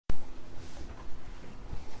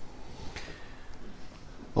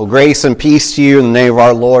Well, grace and peace to you in the name of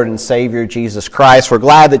our Lord and Savior, Jesus Christ. We're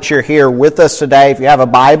glad that you're here with us today. If you have a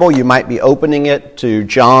Bible, you might be opening it to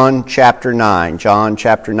John chapter 9. John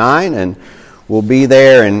chapter 9, and we'll be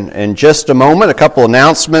there in just a moment. A couple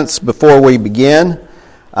announcements before we begin.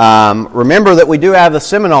 Remember that we do have a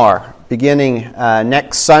seminar beginning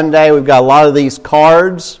next Sunday. We've got a lot of these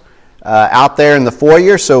cards out there in the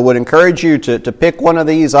foyer, so would encourage you to pick one of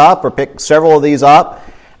these up or pick several of these up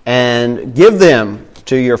and give them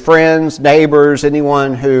to your friends, neighbors,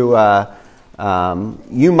 anyone who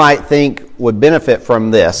you might think would benefit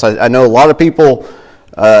from this. I know a lot of people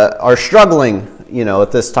are struggling,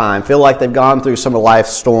 at this time, feel like they've gone through some of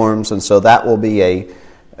life's storms, and so that will be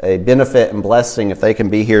a benefit and blessing if they can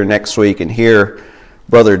be here next week and hear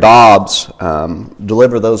Brother Dobbs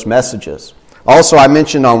deliver those messages. Also, I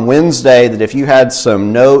mentioned on Wednesday that if you had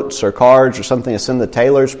some notes or cards or something to send the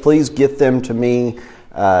Taylors, please get them to me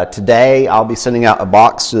today. I'll be sending out a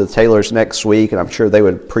box to the Taylors next week, and I'm sure they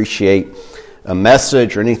would appreciate a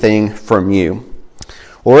message or anything from you.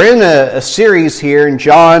 We're in a series here in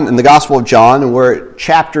the Gospel of John, and we're at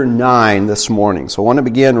chapter 9 this morning. So I want to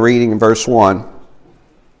begin reading in verse 1.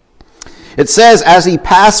 It says, "As he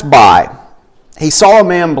passed by, he saw a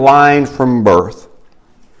man blind from birth.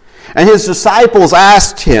 And his disciples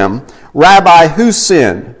asked him, 'Rabbi, who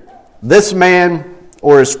sinned, this man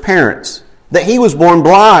or his parents, that he was born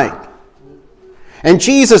blind?' And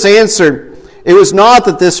Jesus answered, 'It was not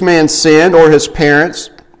that this man sinned or his parents,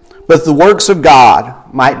 but the works of God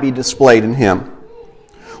might be displayed in him.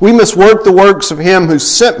 We must work the works of him who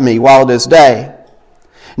sent me while it is day.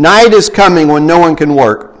 Night is coming when no one can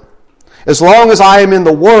work. As long as I am in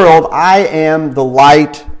the world, I am the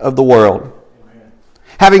light of the world.'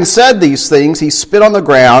 Having said these things, he spit on the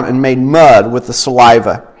ground and made mud with the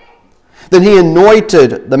saliva. Then he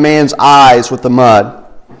anointed the man's eyes with the mud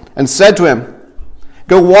and said to him,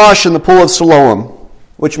 'Go wash in the pool of Siloam,'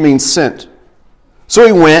 which means sent. So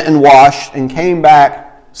he went and washed and came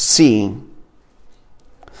back seeing.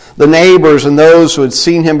 The neighbors and those who had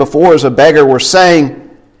seen him before as a beggar were saying,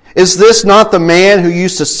 'Is this not the man who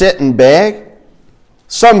used to sit and beg?'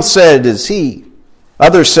 Some said, 'It is he.'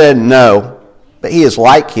 Others said, 'No, but he is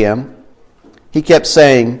like him.' He kept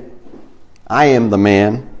saying, 'I am the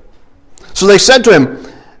man.' So they said to him,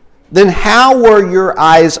 'Then how were your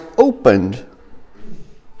eyes opened?'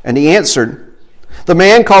 And he answered, 'The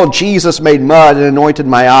man called Jesus made mud and anointed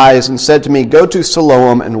my eyes and said to me, "Go to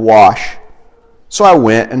Siloam and wash." So I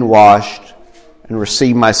went and washed and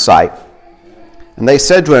received my sight.' And they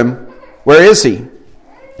said to him, 'Where is he?'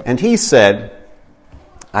 And he said,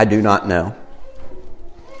 'I do not know.'"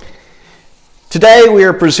 Today we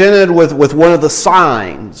are presented with one of the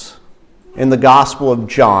signs in the Gospel of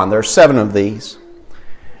John. There are 7 of these.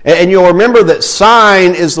 And you'll remember that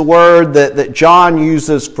sign is the word that John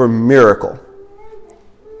uses for miracle.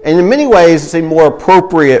 And in many ways, it's a more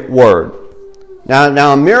appropriate word.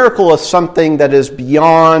 Now, a miracle is something that is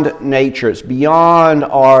beyond nature. It's beyond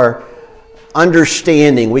our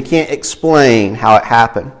understanding. We can't explain how it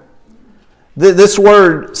happened. This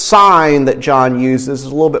word sign that John uses is a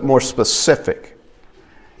little bit more specific.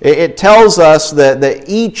 It tells us that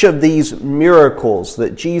each of these miracles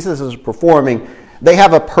that Jesus is performing, they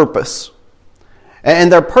have a purpose.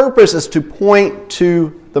 And their purpose is to point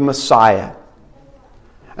to the Messiah.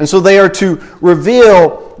 And so they are to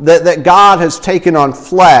reveal that God has taken on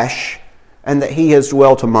flesh and that he has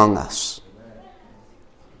dwelt among us.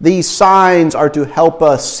 These signs are to help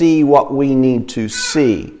us see what we need to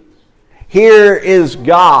see. Here is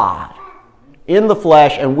God in the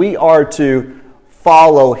flesh, and we are to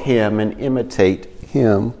follow him and imitate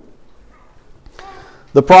him.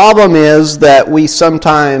 The problem is that we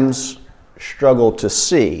sometimes struggle to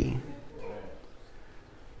see.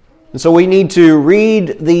 And so we need to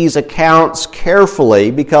read these accounts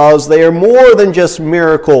carefully because they are more than just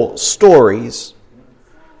miracle stories.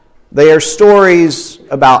 They are stories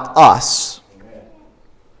about us.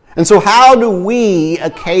 And so how do we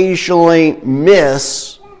occasionally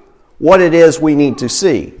miss what it is we need to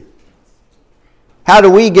see? How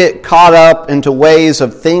do we get caught up into ways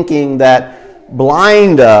of thinking that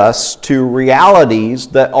blind us to realities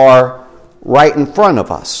that are right in front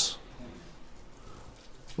of us?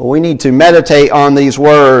 Well, we need to meditate on these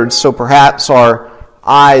words so perhaps our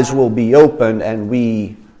eyes will be opened and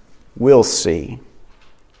we will see.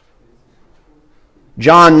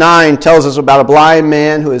 John 9 tells us about a blind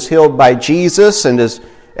man who is healed by Jesus and is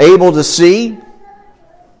able to see.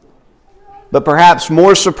 But perhaps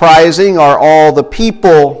more surprising are all the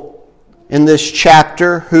people in this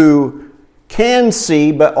chapter who can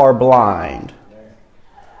see but are blind.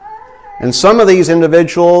 And some of these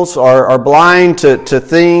individuals are blind to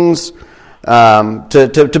things,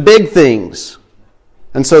 to big things.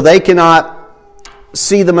 And so they cannot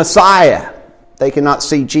see the Messiah. They cannot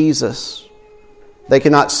see Jesus. They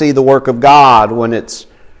cannot see the work of God when it's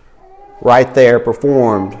right there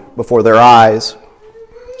performed before their eyes.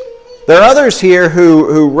 There are others here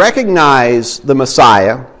who recognize the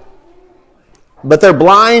Messiah, but they're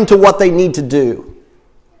blind to what they need to do.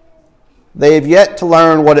 They have yet to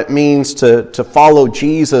learn what it means to follow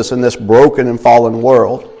Jesus in this broken and fallen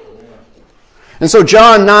world. And so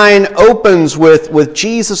John 9 opens with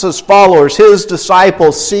Jesus' followers, his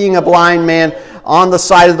disciples, seeing a blind man on the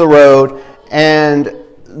side of the road, and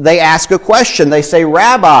they ask a question. They say,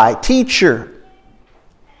 "Rabbi, teacher,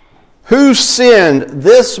 who sinned,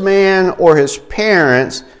 this man or his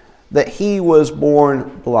parents, that he was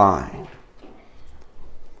born blind?"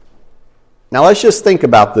 Now let's just think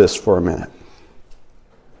about this for a minute.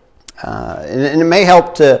 And it may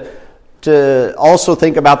help to also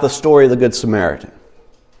think about the story of the Good Samaritan,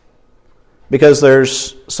 because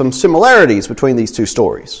there's some similarities between these two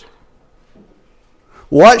stories.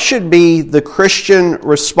 What should be the Christian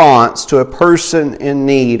response to a person in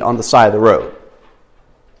need on the side of the road?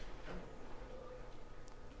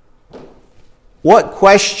 What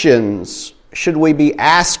questions should we be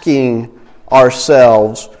asking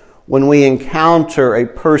ourselves when we encounter a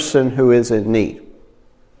person who is in need?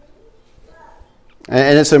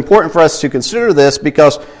 And it's important for us to consider this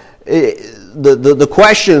because the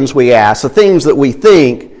questions we ask, the things that we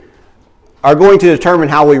think, are going to determine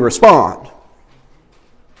how we respond.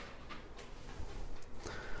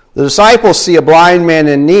 The disciples see a blind man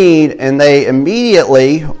in need, and they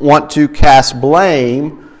immediately want to cast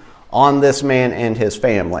blame on this man and his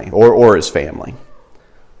family, or his family.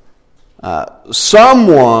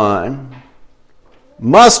 Someone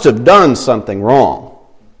must have done something wrong.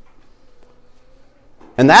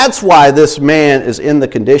 And that's why this man is in the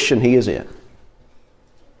condition he is in.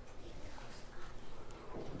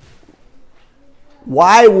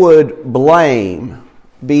 Why would blame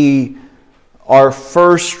be our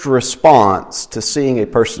first response to seeing a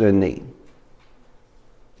person in need?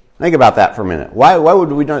 Think about that for a minute. Why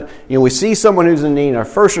would we not? We see someone who's in need, and our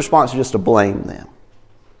first response is just to blame them.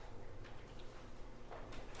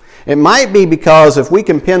 It might be because if we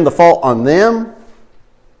can pin the fault on them,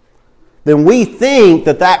 then we think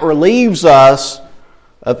that relieves us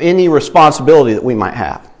of any responsibility that we might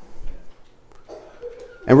have.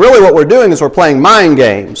 And really what we're doing is we're playing mind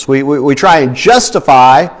games. We try and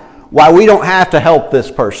justify why we don't have to help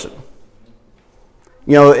this person.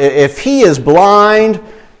 If he is blind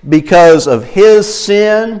because of his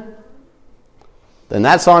sin, then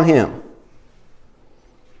that's on him.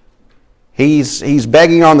 He's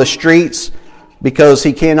begging on the streets because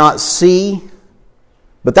he cannot see,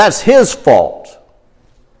 but that's his fault.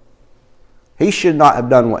 He should not have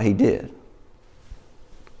done what he did.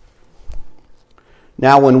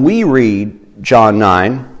 Now, when we read John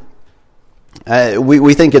 9,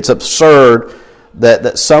 we think it's absurd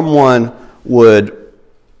that someone would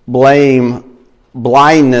blame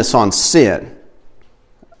blindness on sin.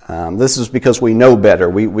 This is because we know better.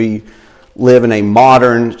 We live in a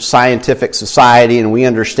modern scientific society, and we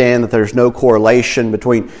understand that there's no correlation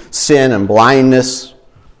between sin and blindness.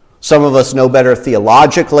 Some of us know better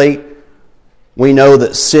theologically. We know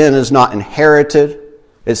that sin is not inherited.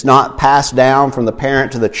 It's not passed down from the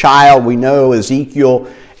parent to the child. We know Ezekiel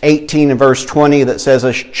 18 and verse 20 that says,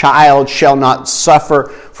 "A child shall not suffer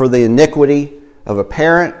for the iniquity of a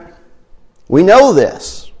parent." We know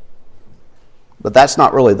this. But that's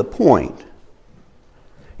not really the point.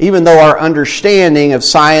 Even though our understanding of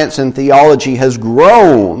science and theology has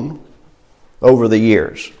grown over the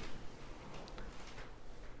years,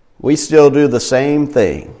 we still do the same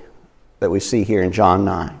thing that we see here in John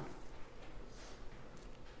 9.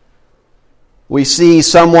 We see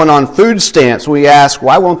someone on food stamps. We ask,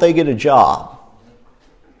 why won't they get a job?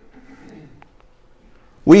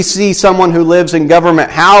 We see someone who lives in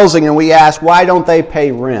government housing, and we ask, why don't they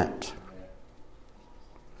pay rent?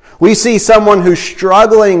 We see someone who's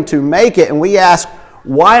struggling to make it, and we ask,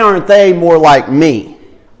 why aren't they more like me?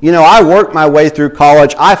 I worked my way through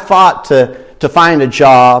college. I fought to find a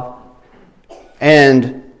job.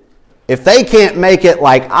 And if they can't make it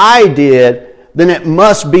like I did, then it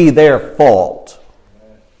must be their fault.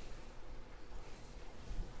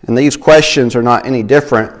 And these questions are not any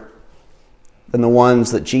different than the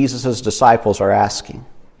ones that Jesus' disciples are asking.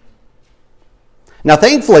 Now,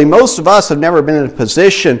 thankfully, most of us have never been in a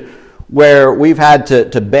position where we've had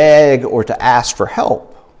to beg or to ask for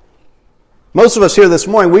help. Most of us here this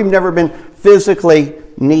morning, we've never been physically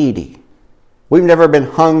needy. We've never been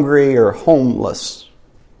hungry or homeless.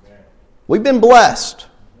 We've been blessed.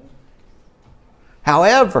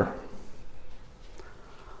 However,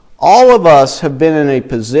 all of us have been in a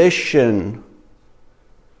position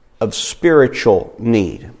of spiritual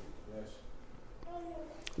need.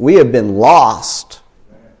 We have been lost.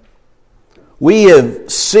 We have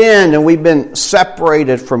sinned and we've been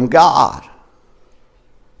separated from God.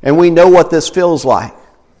 And we know what this feels like.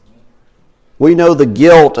 We know the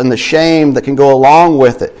guilt and the shame that can go along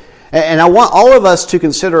with it. And I want all of us to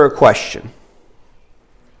consider a question.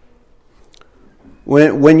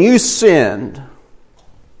 When you sinned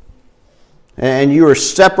and you were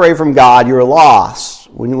separated from God, you were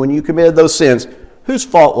lost. When you committed those sins, whose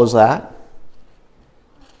fault was that?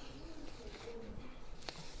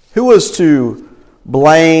 Who was to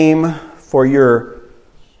blame for your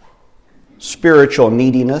spiritual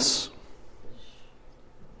neediness?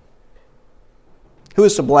 Who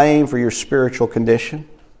is to blame for your spiritual condition?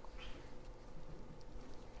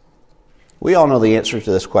 We all know the answer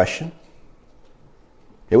to this question.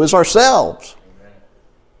 It was ourselves.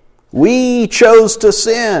 We chose to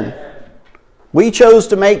sin. We chose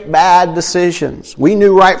to make bad decisions. We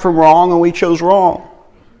knew right from wrong and we chose wrong.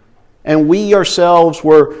 And we ourselves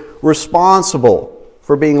were responsible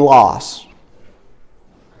for being lost.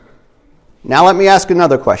 Now let me ask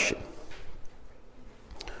another question.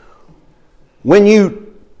 When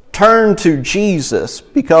you turned to Jesus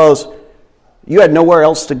because you had nowhere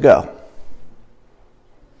else to go,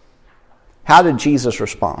 how did Jesus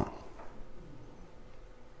respond?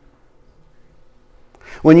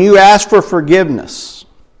 When you asked for forgiveness,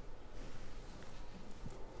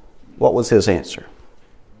 what was his answer?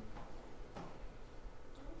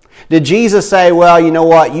 Did Jesus say, well, you know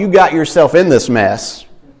what, you got yourself in this mess,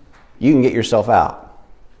 you can get yourself out?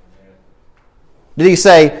 Did he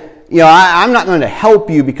say, I'm not going to help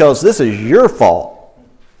you because this is your fault.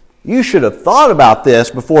 You should have thought about this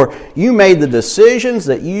before you made the decisions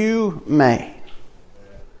that you made.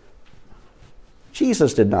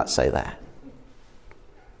 Jesus did not say that.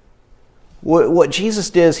 What Jesus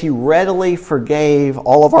did is he readily forgave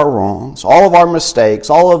all of our wrongs, all of our mistakes,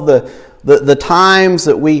 all of the times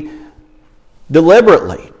that we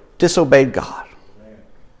deliberately disobeyed God.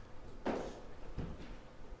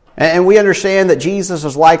 And we understand that Jesus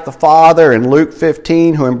is like the Father in Luke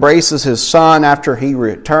 15 who embraces his Son after he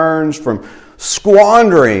returns from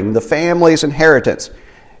squandering the family's inheritance.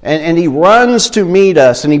 And he runs to meet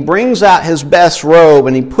us and he brings out his best robe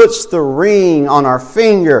and he puts the ring on our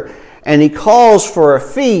finger and he calls for a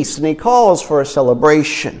feast and he calls for a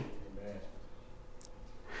celebration.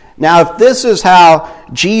 Now, if this is how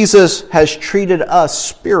Jesus has treated us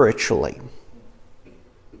spiritually,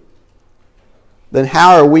 then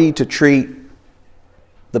how are we to treat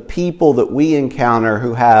the people that we encounter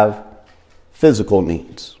who have physical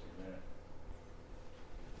needs?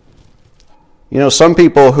 Some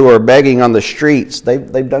people who are begging on the streets,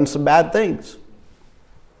 they've done some bad things.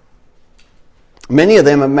 Many of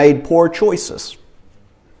them have made poor choices.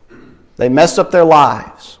 They messed up their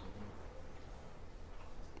lives.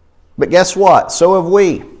 But guess what? So have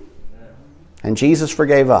we. And Jesus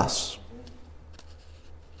forgave us.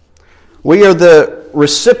 We are the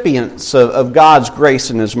recipients of God's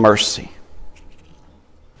grace and his mercy.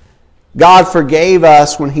 God forgave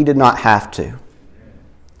us when he did not have to.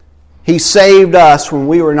 He saved us when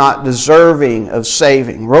we were not deserving of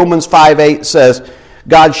saving. Romans 5:8 says,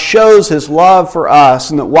 God shows his love for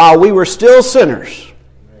us and that while we were still sinners,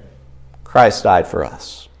 Christ died for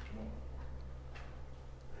us.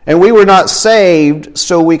 And we were not saved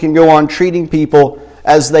so we can go on treating people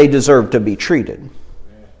as they deserve to be treated.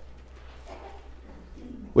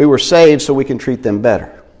 We were saved so we can treat them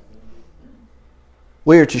better.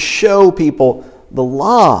 We are to show people the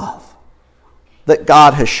love that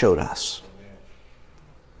God has showed us.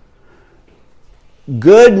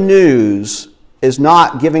 Good news is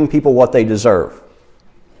not giving people what they deserve.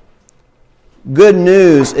 Good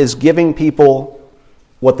news is giving people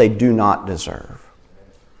what they do not deserve.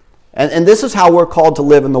 And this is how we're called to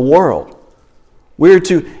live in the world. We're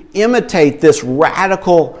to imitate this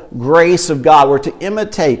radical grace of God. We're to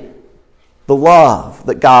imitate the love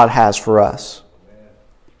that God has for us.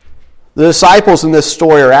 The disciples in this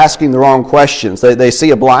story are asking the wrong questions. They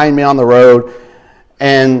see a blind man on the road,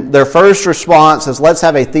 and their first response is, let's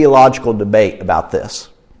have a theological debate about this.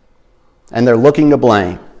 And they're looking to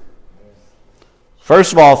blame.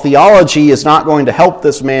 First of all, theology is not going to help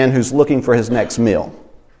this man who's looking for his next meal.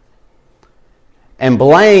 And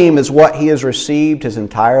blame is what he has received his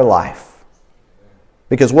entire life.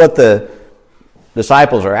 Because what the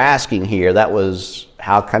disciples are asking here, that was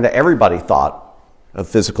how kind of everybody thought of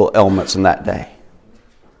physical ailments in that day.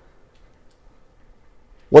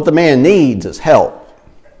 What the man needs is help.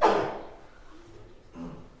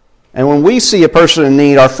 And when we see a person in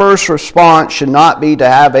need, our first response should not be to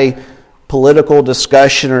have a political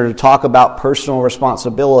discussion or to talk about personal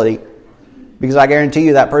responsibility, because I guarantee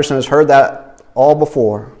you that person has heard that all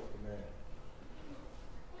before.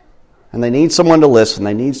 And they need someone to listen.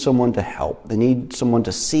 They need someone to help. They need someone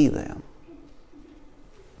to see them.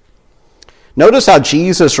 Notice how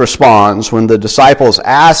Jesus responds when the disciples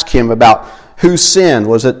ask him about who sinned.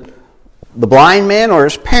 Was it the blind man or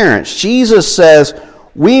his parents? Jesus says,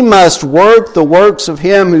 "We must work the works of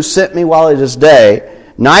him who sent me while it is day.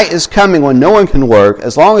 Night is coming when no one can work.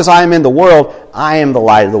 As long as I am in the world, I am the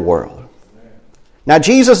light of the world." Now,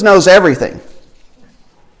 Jesus knows everything.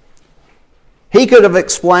 He could have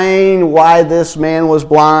explained why this man was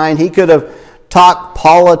blind. He could have talked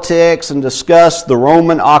politics and discussed the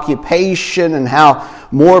Roman occupation and how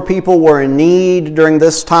more people were in need during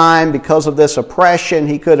this time because of this oppression.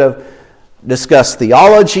 He could have discussed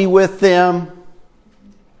theology with them.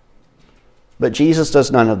 But Jesus does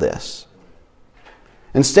none of this.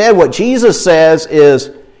 Instead, what Jesus says is,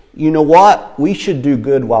 you know what? We should do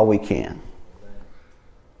good while we can.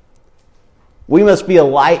 We must be a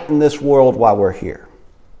light in this world while we're here.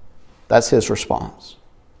 That's his response.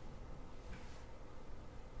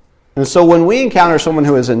 And so when we encounter someone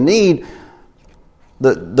who is in need,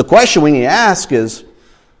 the question we need to ask is,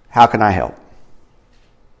 how can I help?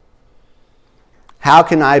 How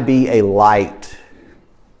can I be a light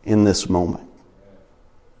in this moment?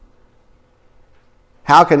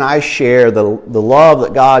 How can I share the love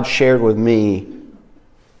that God shared with me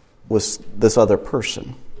with this other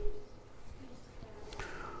person?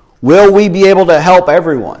 Will we be able to help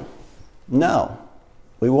everyone? No,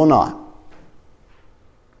 we will not.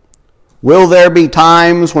 Will there be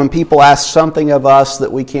times when people ask something of us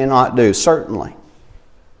that we cannot do? Certainly.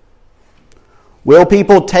 Will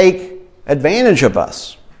people take advantage of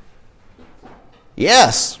us?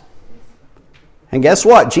 Yes. And guess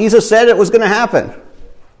what? Jesus said it was going to happen.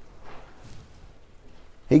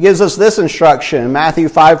 He gives us this instruction in Matthew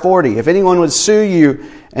 5:40. If anyone would sue you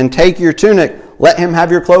and take your tunic, let him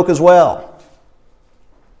have your cloak as well.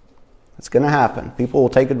 It's going to happen. People will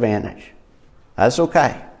take advantage. That's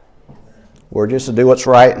okay. We're just to do what's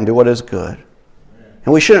right and do what is good.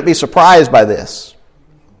 And we shouldn't be surprised by this.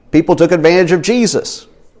 People took advantage of Jesus.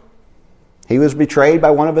 He was betrayed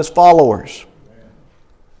by one of his followers.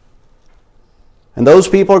 And those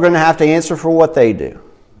people are going to have to answer for what they do.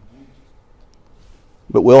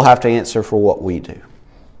 But we'll have to answer for what we do.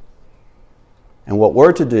 And what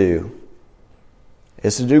we're to do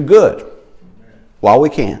is to do good while we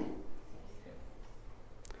can.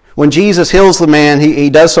 When Jesus heals the man, he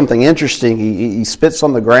does something interesting. He spits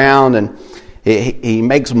on the ground and he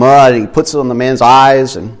makes mud and he puts it on the man's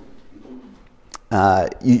eyes. And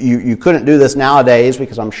you couldn't do this nowadays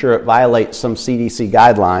because I'm sure it violates some CDC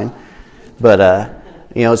guideline. But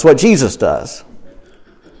it's what Jesus does.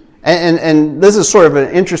 And this is sort of an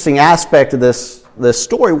interesting aspect of this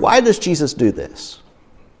story. Why does Jesus do this?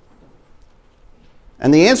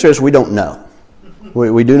 And the answer is we don't know.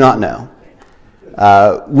 We do not know.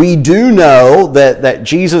 We do know that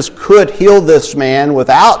Jesus could heal this man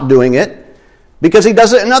without doing it because he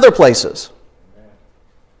does it in other places.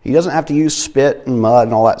 He doesn't have to use spit and mud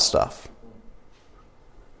and all that stuff.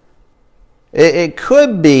 It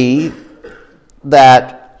could be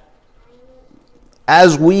that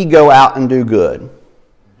as we go out and do good,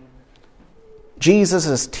 Jesus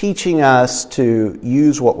is teaching us to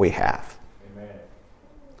use what we have. Amen.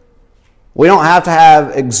 We don't have to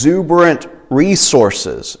have exuberant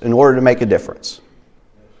resources in order to make a difference.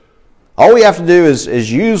 All we have to do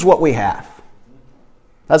is use what we have.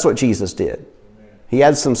 That's what Jesus did. He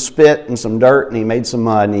had some spit and some dirt and he made some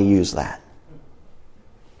mud and he used that.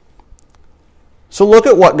 So look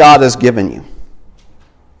at what God has given you.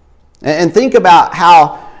 And think about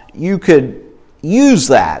how you could use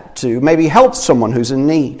that to maybe help someone who's in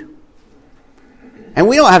need. And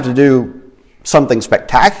we don't have to do something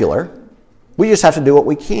spectacular. We just have to do what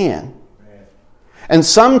we can. And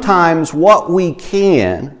sometimes what we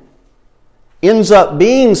can ends up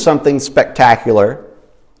being something spectacular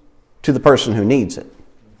to the person who needs it.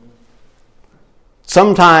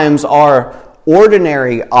 Sometimes our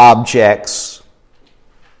ordinary objects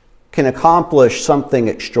can accomplish something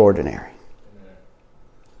extraordinary.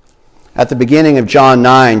 At the beginning of John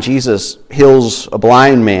 9, Jesus heals a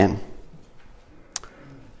blind man.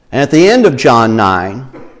 And at the end of John 9,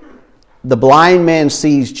 the blind man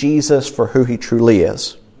sees Jesus for who he truly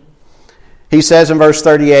is. He says in verse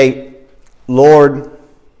 38, "Lord,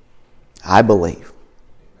 I believe.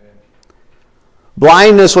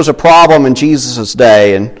 Blindness was a problem in Jesus'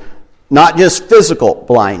 day, and not just physical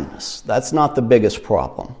blindness. That's not the biggest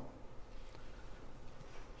problem.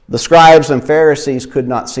 The scribes and Pharisees could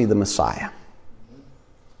not see the Messiah.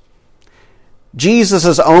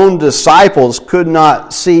 Jesus' own disciples could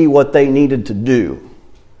not see what they needed to do.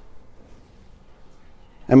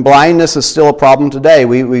 And blindness is still a problem today.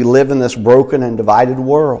 We live in this broken and divided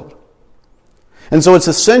world. And so it's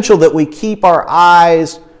essential that we keep our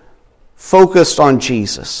eyes focused on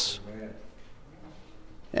Jesus.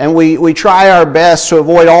 And we try our best to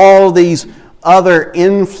avoid all these other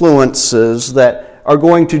influences that are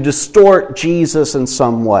going to distort Jesus in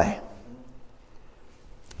some way.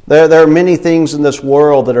 There are many things in this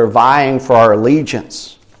world that are vying for our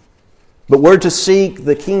allegiance. But we're to seek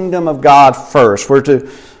the kingdom of God first.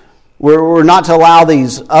 We're not to allow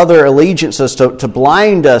these other allegiances to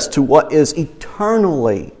blind us to what is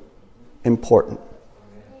eternally important.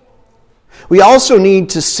 We also need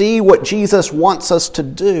to see what Jesus wants us to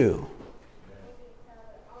do.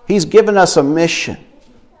 He's given us a mission.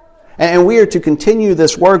 And we are to continue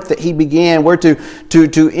this work that He began. We're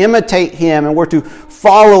to imitate Him, and we're to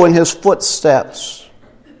follow in His footsteps.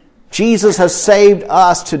 Jesus has saved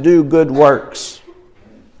us to do good works.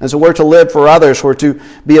 And so we're to live for others. We're to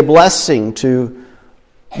be a blessing to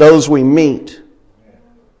those we meet.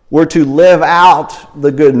 We're to live out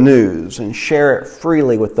the good news and share it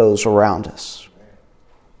freely with those around us.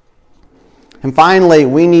 And finally,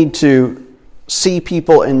 we need to see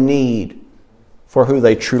people in need for who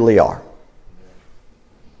they truly are.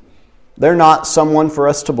 They're not someone for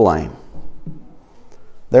us to blame.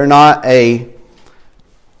 They're not a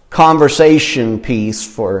conversation piece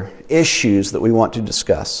for issues that we want to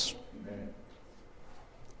discuss.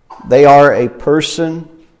 They are a person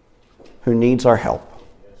who needs our help.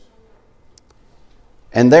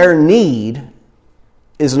 And their need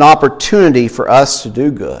is an opportunity for us to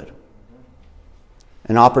do good.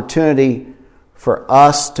 An opportunity for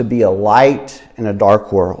us to be a light in a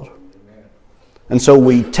dark world. And so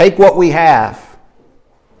we take what we have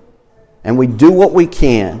and we do what we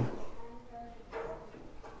can,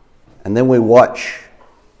 and then we watch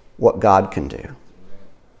what God can do.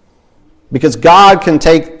 Because God can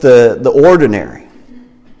take the ordinary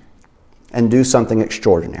and do something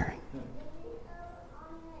extraordinary.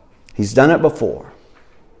 He's done it before,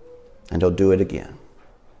 and He'll do it again.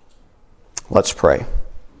 Let's pray.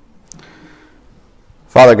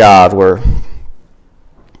 Father God, we're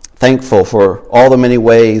thankful for all the many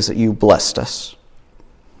ways that You've blessed us.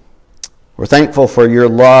 We're thankful for Your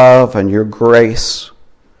love and Your grace.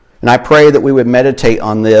 And I pray that we would meditate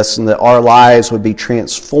on this and that our lives would be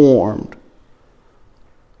transformed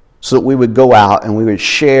so that we would go out and we would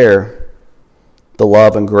share the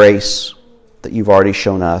love and grace that You've already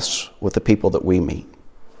shown us with the people that we meet.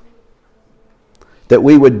 That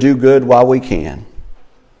we would do good while we can,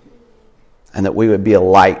 and that we would be a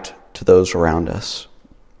light to those around us.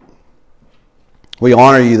 We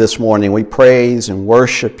honor You this morning. We praise and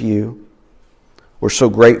worship You. We're so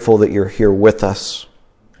grateful that You're here with us.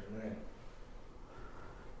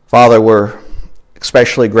 Father, we're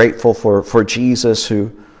especially grateful for Jesus,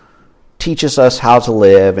 who teaches us how to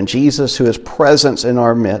live, and Jesus, who is present in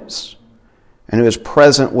our midst and who is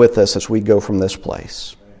present with us as we go from this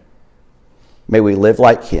place. May we live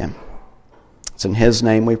like Him. It's in His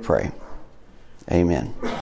name we pray. Amen.